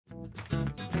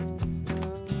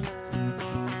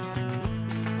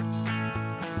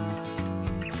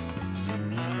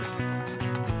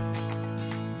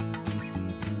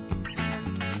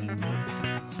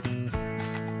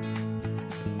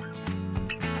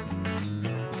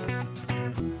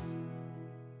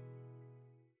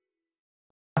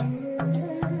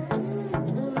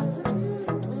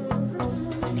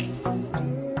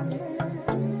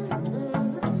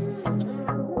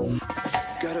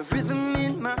Got a rhythm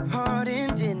in my heart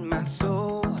and in my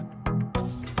soul.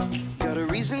 Got a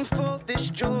reason for this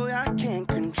joy I can't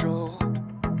control.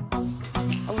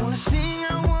 I wanna sing,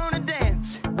 I wanna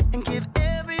dance, and give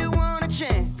everyone a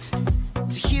chance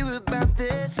to hear about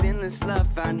this endless love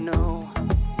I know.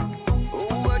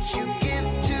 Oh, what you give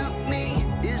to me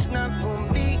is not for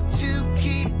me to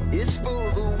keep, it's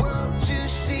for the world to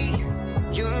see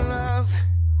your love.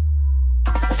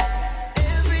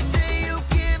 Every day you're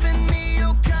giving me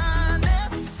your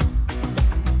kindness.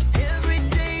 Every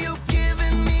day you're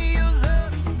giving me your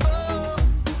love. Oh,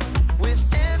 with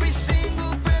every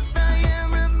single breath I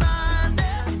am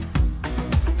reminded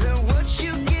that what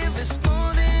you give is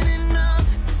more than enough.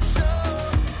 So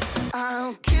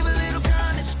I'll give a little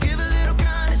kindness, give a little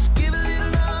kindness, give a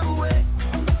little love away.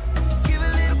 Give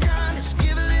a little kindness,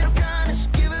 give a little kindness,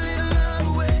 give a little love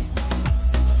away.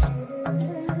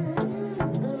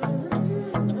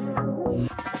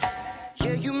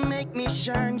 Yeah, you make me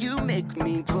shine, you make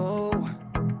me glow.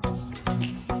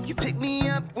 You pick me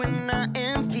up when I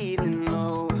am feeling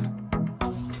low.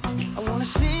 I wanna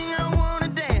sing, I wanna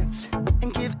dance,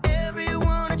 and give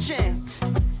everyone a chance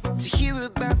to hear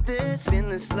about this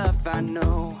endless love I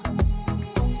know.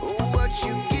 Oh, what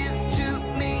you give to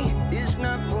me is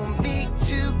not for me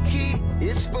to keep,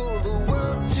 it's for the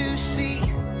world to see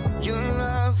your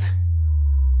love.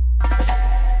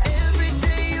 Every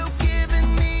day you're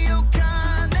giving me your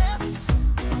kindness.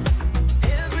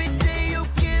 Every day you're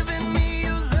giving me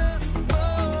your love.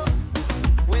 Oh,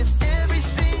 with every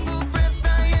single breath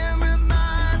I am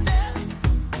reminded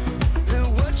that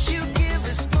what you give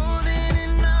is more than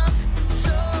enough.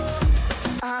 So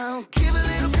I'll give a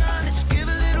little kindness, give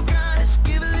a little kindness,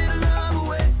 give a little love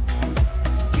away.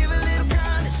 Give a little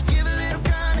kindness, give a little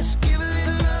kindness, give a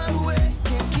little love away.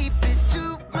 Can't keep it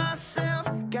to myself,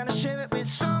 gotta share it with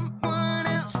someone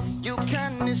else. Your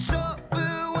kindness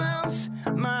overwhelms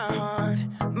my heart,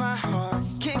 my heart.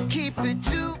 Can't keep it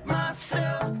to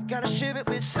myself, gotta share it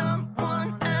with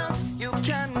someone else. Your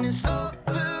kindness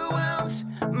overwhelms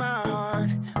my heart,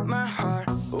 my heart.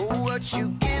 Oh, what you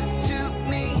give to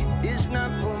me is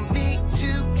not for me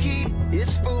to keep,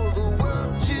 it's for the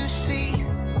world to see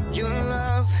your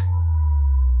love.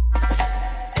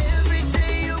 Every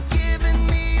day you're giving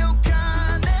me your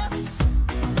kindness.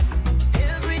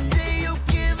 Every day you're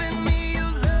giving me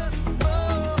your love.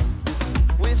 Oh,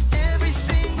 with every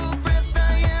single breath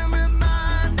I am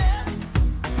reminded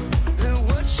that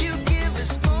what you give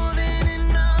is more than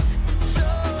enough. So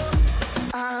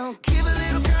I'll give a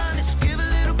little kindness, give a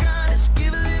little kindness,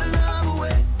 give a little love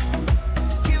away.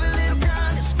 Give a little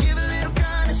kindness, give a little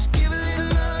kindness, give a little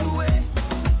love away.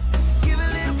 Give a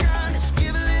little kindness,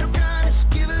 give a little kindness,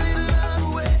 give a little love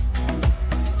away.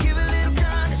 Give a little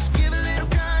kindness, give a little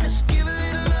kindness, give a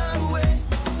little love away.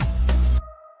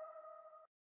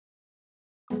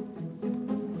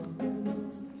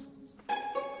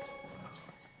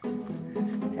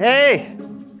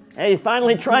 Hey, you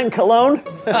finally trying cologne?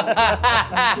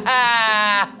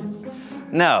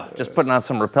 No, just putting on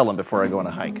some repellent before I go on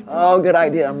a hike. Oh, good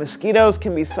idea. Mosquitoes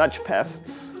can be such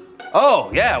pests.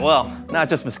 Oh, yeah, well, not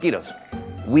just mosquitoes.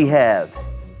 We have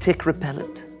tick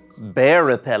repellent, bear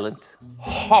repellent,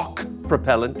 hawk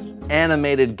repellent,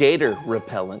 animated gator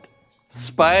repellent,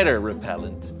 spider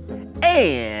repellent,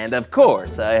 and of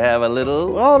course I have a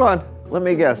little... Hold on, let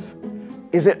me guess.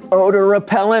 Is it odor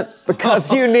repellent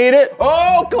because you need it?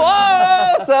 Oh,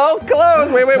 close! So close!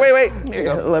 Wait. Here you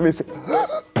go. Let me see.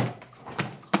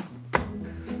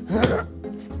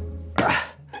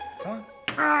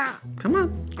 Come on.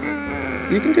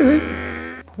 You can do it.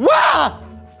 Wah!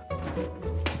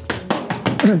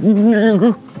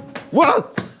 Whoa!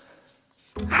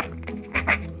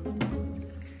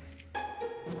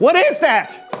 What is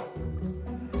that?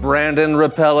 Brandon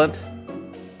repellent.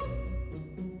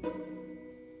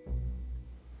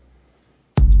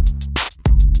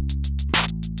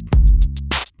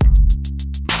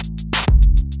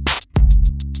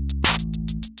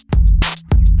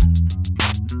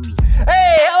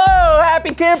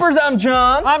 Happy campers, I'm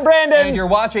John. I'm Brandon. And you're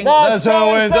watching The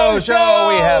So-and-So Show.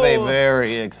 We have a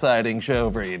very exciting show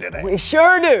for you today. We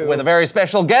sure do. With a very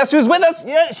special guest who's with us.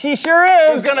 Yeah, she sure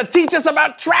is. Who's gonna teach us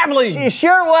about traveling. She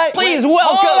sure what? Please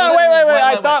welcome. Hold on, wait.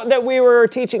 I thought that we were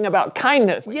teaching about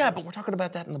kindness. Yeah, but we're talking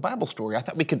about that in the Bible story. I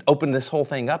thought we could open this whole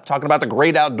thing up talking about the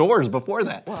great outdoors before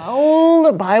that. Well,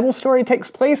 the Bible story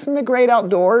takes place in the great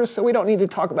outdoors, so we don't need to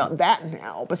talk about that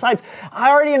now. Besides,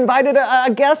 I already invited a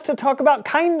guest to talk about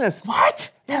kindness. What?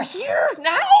 They're here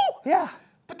now? Yeah.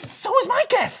 But so is my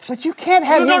guest. But you can't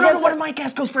have No, your guest. what if my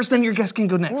guest goes first, then your guest can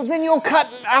go next? Well, then you'll cut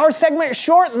our segment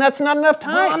short, and that's not enough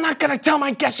time. Well, I'm not gonna tell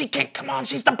my guest she can't come on.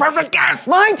 She's the perfect guest.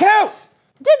 Mine too.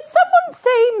 Did someone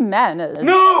say manners?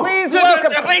 No. Please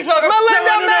welcome. Please welcome Melinda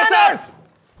someone who knows Manners.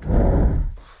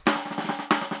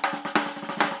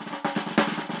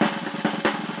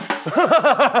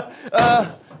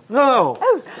 No.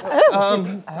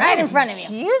 Right in front of you.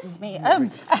 Excuse me.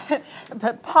 Pardon,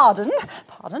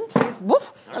 please. Whoop.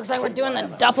 Looks like we're doing the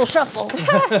duffel shuffle.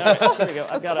 Okay,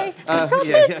 got it.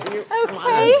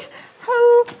 Okay.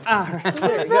 Oh,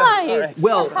 right.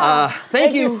 Well,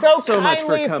 thank you so much for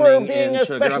kindly coming for being in, a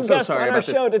Sugar. special I'm so guest sorry on our about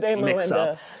this show today, mix-up.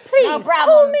 Melinda. Please, No call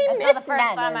problem. me It's not the Miss first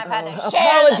time I've Manners. had to share the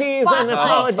Apologies and spotlight.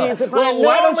 apologies. If I Well, had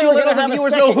why known don't we you were let going to the have a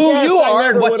viewers second know who guest, you I are and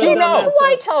never what would you have done know? that, so-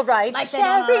 Quite all right. Like they don't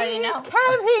already Sharing know. is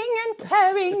caring and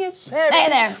caring is sharing. Hey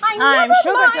there, I I'm never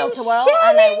Sugar mind Tiltwell,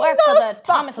 and I work for the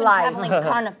Thomas and spotlight. Traveling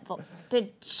Carnival.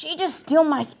 Did she just steal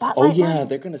my Oh spotlight? yeah,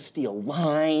 they're gonna steal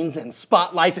lines and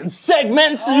spotlights and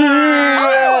segments.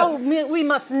 Oh, we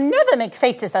must never make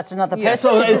faces at another person. Yeah,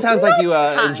 so it It's sounds like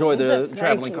not you enjoy the kind.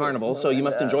 traveling carnival, so you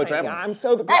must enjoy traveling. I'm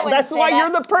so wouldn't that's say why that. you're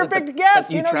the perfect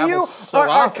guest. you You know, travel you so are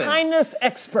our often. kindness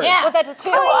expert. Yeah, Well, that is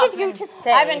too kind often. of you to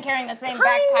say. I've been carrying the same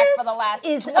backpack for the last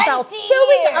is 20 about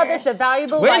showing years. others the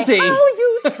valuable 20? by how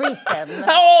you treat them.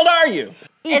 How old are you?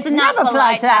 It's not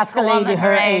polite to ask a woman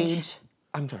her age.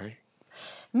 I'm sorry.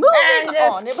 Moving I'm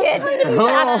just on. It was kidding. kind of you to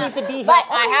ask me to be here But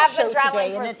on I the have show been traveling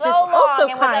today, for and it's so just long, also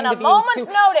and within kind a of you moment's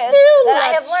to notice still that I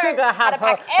let have learned Sugar how to have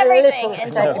her pack everything little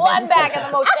into segment. one bag in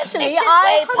the most Actually, efficient I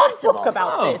way have a possible. book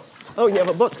about this. Oh, you have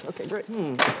a book. Okay, great.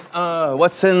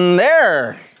 What's in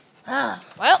there?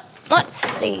 Well, let's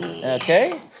see.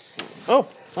 Okay. Oh,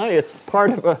 hi, it's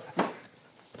part of a.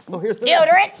 Oh, here's the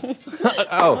Deodorant,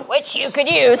 Oh. which you could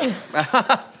use.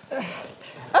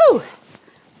 Oh,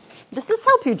 does this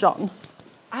help you, John?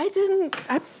 I didn't.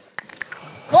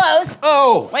 Clothes,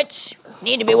 Oh. which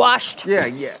need to be washed. Yeah,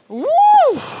 yeah. Woo!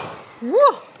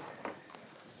 Woo.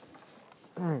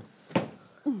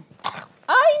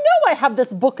 I know I have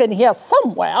this book in here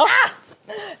somewhere.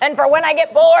 And for when I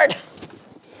get bored.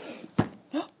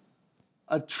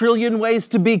 A trillion ways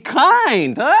to be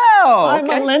kind. Oh. I'm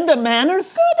Okay. Melinda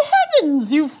Manners. Good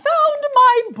heavens, you found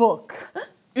my book.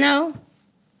 No,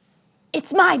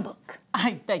 it's my book.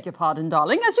 I beg your pardon,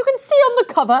 darling. As you can see on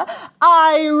the cover,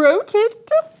 I wrote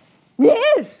it.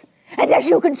 Yes, and as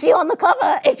you can see on the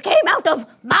cover, it came out of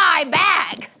my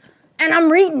bag. And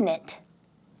I'm reading it.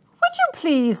 Would you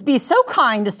please be so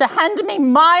kind as to hand me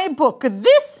my book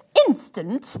this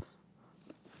instant?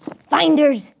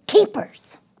 Finders,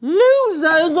 keepers.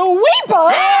 Losers,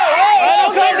 weepers!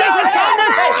 Okay, this is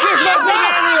kindness. You're supposed to be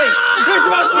mannerly. You're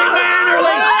supposed to be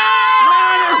mannerly.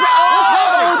 Manners.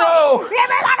 Oh, no. Give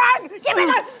me the book! Give me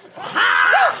the...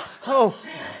 Oh.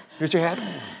 Here's your hat.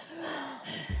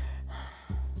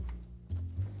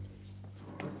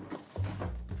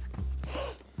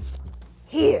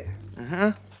 Here.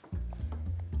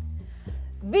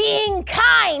 Being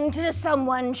kind to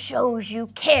someone shows you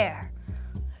care.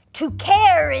 To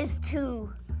care is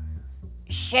to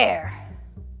share.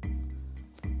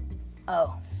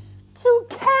 Oh. To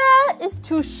care is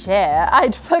to share.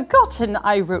 I'd forgotten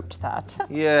I wrote that.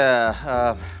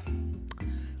 Yeah,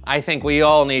 I think we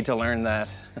all need to learn that.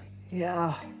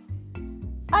 Yeah.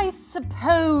 I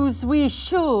suppose we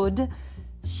should.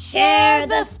 Share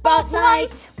the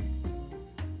spotlight.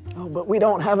 Oh, but we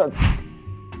don't have a.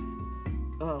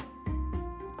 Oh.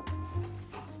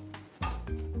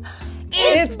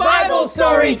 It's Bible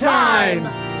story time!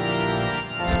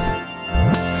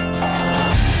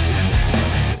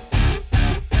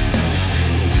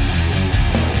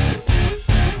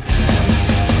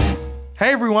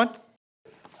 Hey everyone,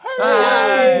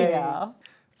 Yeah.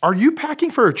 are you packing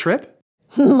for a trip?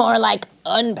 More like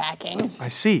unpacking. I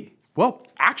see. Well,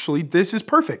 actually, this is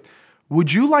perfect.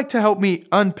 Would you like to help me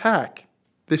unpack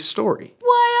this story?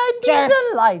 Why, I'd be Sure.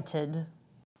 delighted.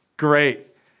 Great.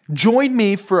 Join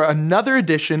me for another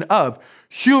edition of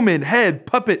Human Head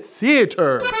Puppet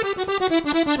Theater.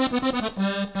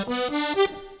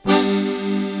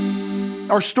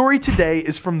 Our story today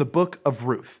is from the book of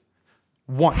Ruth.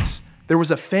 Once, there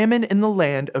was a famine in the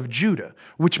land of Judah,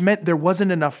 which meant there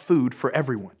wasn't enough food for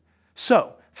everyone.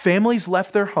 So, families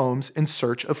left their homes in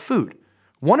search of food.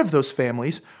 One of those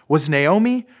families was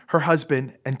Naomi, her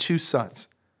husband, and 2 sons.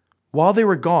 While they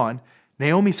were gone,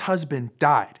 Naomi's husband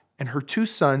died, and her 2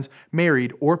 sons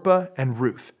married Orpah and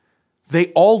Ruth. They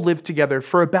all lived together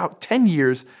for about 10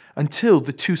 years until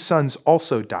the 2 sons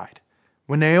also died.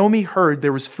 When Naomi heard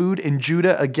there was food in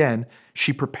Judah again,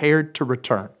 she prepared to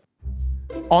return.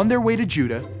 On their way to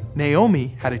Judah,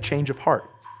 Naomi had a change of heart.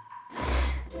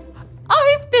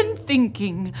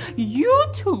 thinking? You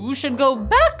two should go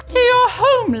back to your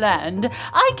homeland.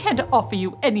 I can't offer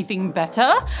you anything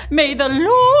better. May the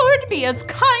Lord be as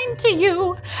kind to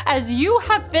you as you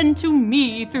have been to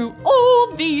me through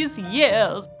all these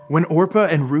years. When Orpah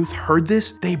and Ruth heard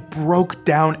this, they broke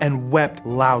down and wept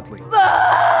loudly.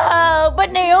 Oh,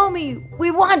 but Naomi,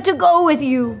 we want to go with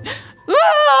you.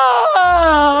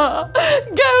 Ah!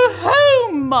 Go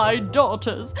home, my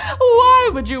daughters. Why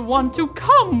would you want to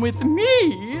come with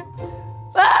me?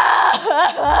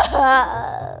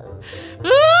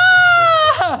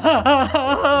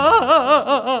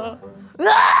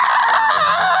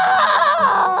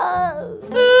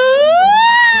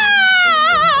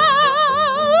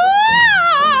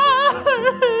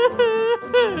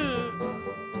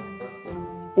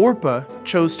 Orpah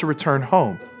chose to return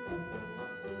home.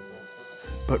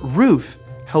 But Ruth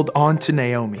held on to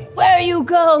Naomi. Where you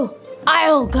go,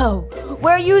 I'll go.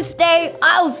 Where you stay,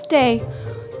 I'll stay.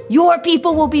 Your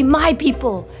people will be my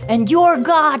people, and your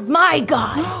God, my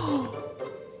God.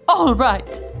 All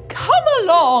right, come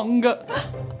along.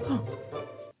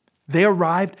 They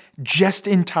arrived just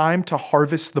in time to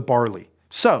harvest the barley,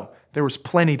 so there was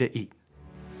plenty to eat.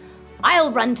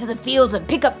 I'll run to the fields and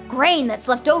pick up grain that's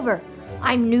left over.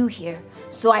 I'm new here,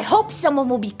 so I hope someone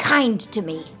will be kind to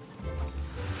me.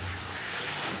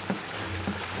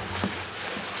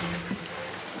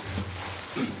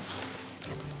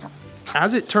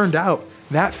 As it turned out,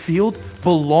 that field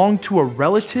belonged to a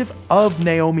relative of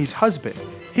Naomi's husband.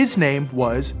 His name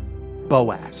was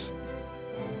Boaz.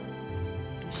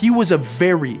 He was a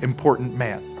very important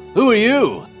man. Who are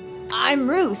you? I'm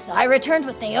Ruth. I returned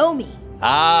with Naomi.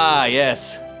 Ah,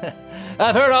 yes.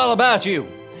 I've heard all about you.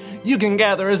 You can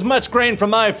gather as much grain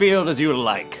from my field as you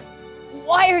like.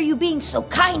 Why are you being so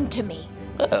kind to me?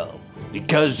 Well,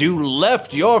 because you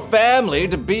left your family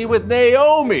to be with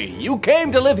Naomi. You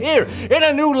came to live here in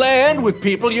a new land with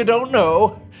people you don't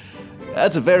know.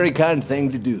 That's a very kind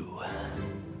thing to do.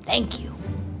 Thank you.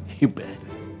 You bet.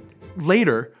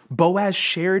 Later, Boaz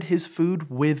shared his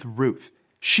food with Ruth.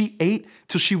 She ate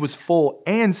till she was full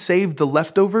and saved the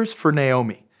leftovers for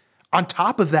Naomi. On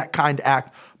top of that kind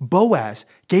act, Boaz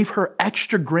gave her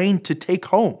extra grain to take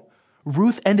home.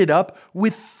 Ruth ended up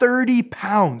with 30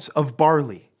 pounds of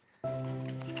barley.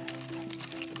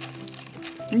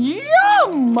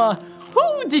 Yum!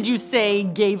 Who did you say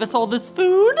gave us all this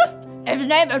food? His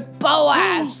name is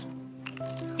Boaz.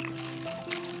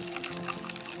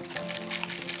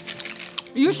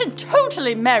 You should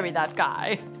totally marry that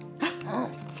guy.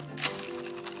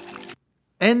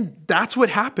 And that's what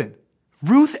happened.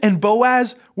 Ruth and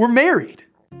Boaz were married.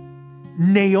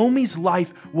 Naomi's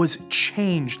life was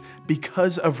changed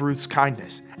because of Ruth's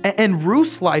kindness. And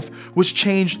Ruth's life was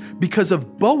changed because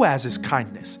of Boaz's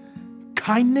kindness.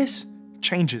 Kindness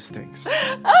changes things.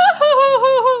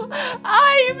 Oh,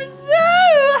 I'm so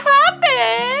happy.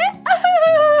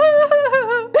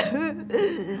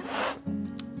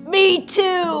 Me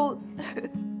too.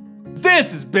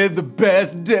 This has been the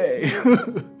best day.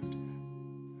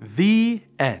 The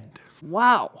end.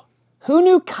 Wow. Who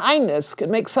knew kindness could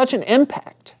make such an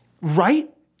impact? Right?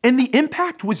 And the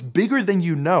impact was bigger than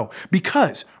you know,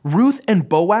 because Ruth and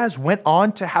Boaz went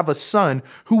on to have a son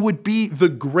who would be the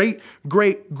great,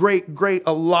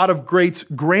 a lot of greats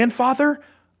grandfather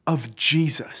of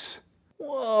Jesus.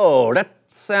 Whoa, that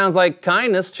sounds like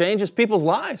kindness changes people's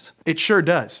lives. It sure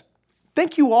does.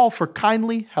 Thank you all for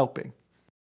kindly helping.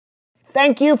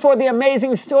 Thank you for the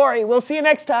amazing story. We'll see you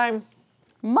next time.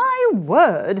 My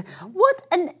word, what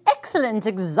an excellent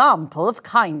example of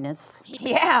kindness.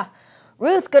 Yeah.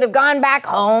 Ruth could have gone back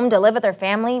home to live with her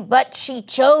family, but she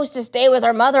chose to stay with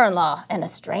her mother-in-law in a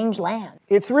strange land.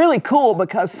 It's really cool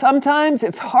because sometimes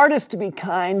it's hardest to be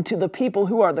kind to the people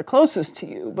who are the closest to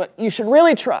you, but you should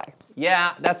really try.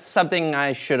 Yeah, that's something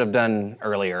I should have done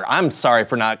earlier. I'm sorry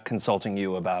for not consulting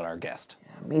you about our guest.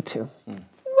 Me too.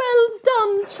 Well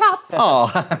done, chaps.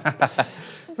 Oh.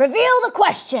 Reveal the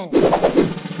question.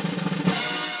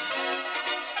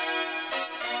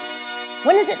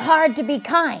 When is it hard to be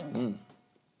kind?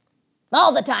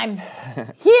 All the time.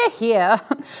 Hear, hear.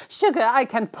 Sugar, I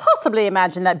can possibly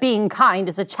imagine that being kind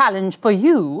is a challenge for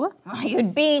you.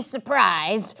 You'd be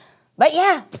surprised. But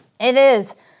yeah, it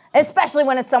is. Especially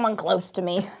when it's someone close to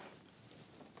me.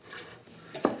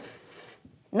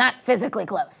 Not physically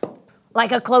close.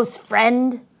 Like a close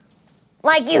friend.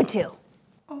 Like you two.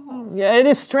 Yeah, it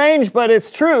is strange, but it's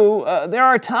true. There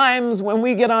are times when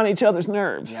we get on each other's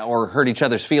nerves. Yeah, or hurt each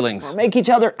other's feelings. Or make each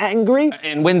other angry.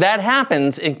 And when that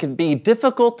happens, it can be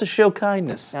difficult to show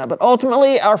kindness. Yeah, but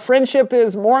ultimately, our friendship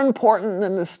is more important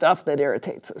than the stuff that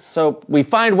irritates us. So we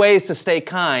find ways to stay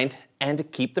kind and to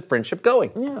keep the friendship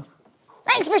going. Yeah.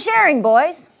 Thanks for sharing,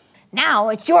 boys. Now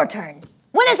it's your turn.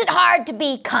 When is it hard to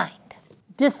be kind?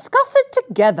 Discuss it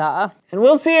together. And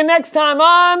we'll see you next time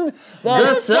on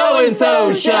The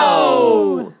So-and-So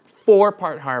Show.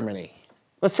 4-part harmony.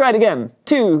 Let's try it again.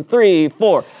 2, 3,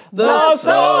 4. The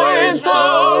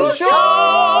So-and-So Show.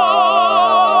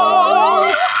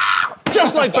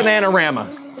 Just like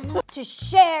Bananarama. To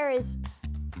share is...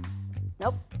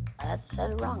 Nope, I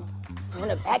said it wrong. I'm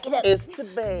gonna back it up. Is to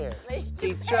bear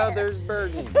each other's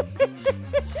burdens.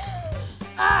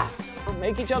 Or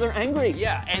make each other angry.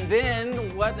 Yeah, and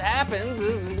then what happens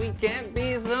is we can't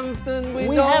be something we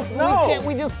We don't have know.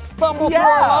 we just fumble through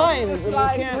our lines. just And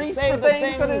like we can't reach say for the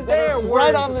things that is that there. are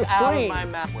right on the Words out of screen. my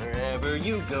mouth. Wherever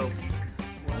you go,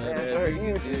 Whatever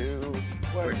you do,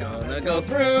 we're gonna go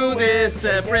through this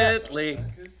separately.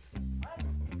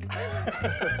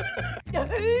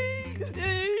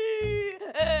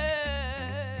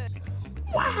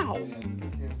 Wow.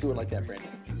 Do it like that, Brandon.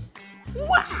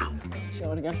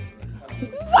 Show it again.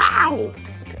 Wow.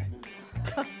 Okay.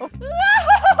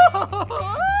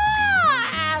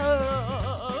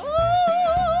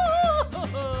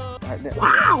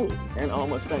 Wow! And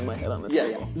almost bang my head on the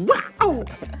table. Wow.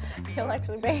 He'll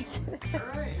actually base it.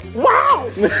 Wow.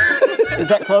 Is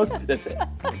that close? That's it.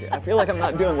 Okay, I feel like I'm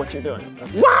not doing what you're doing.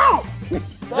 Wow.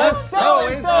 The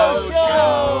So-and-So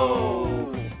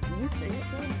Show. Did you sing it,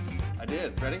 John? I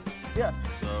did. Ready? Yeah.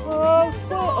 So. Oh,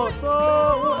 all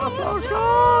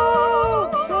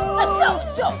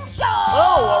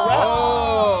right.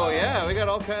 Oh, yeah, we got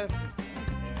all kinds.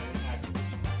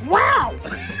 Wow.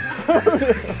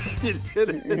 You did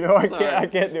it. You know, I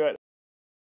can't do it.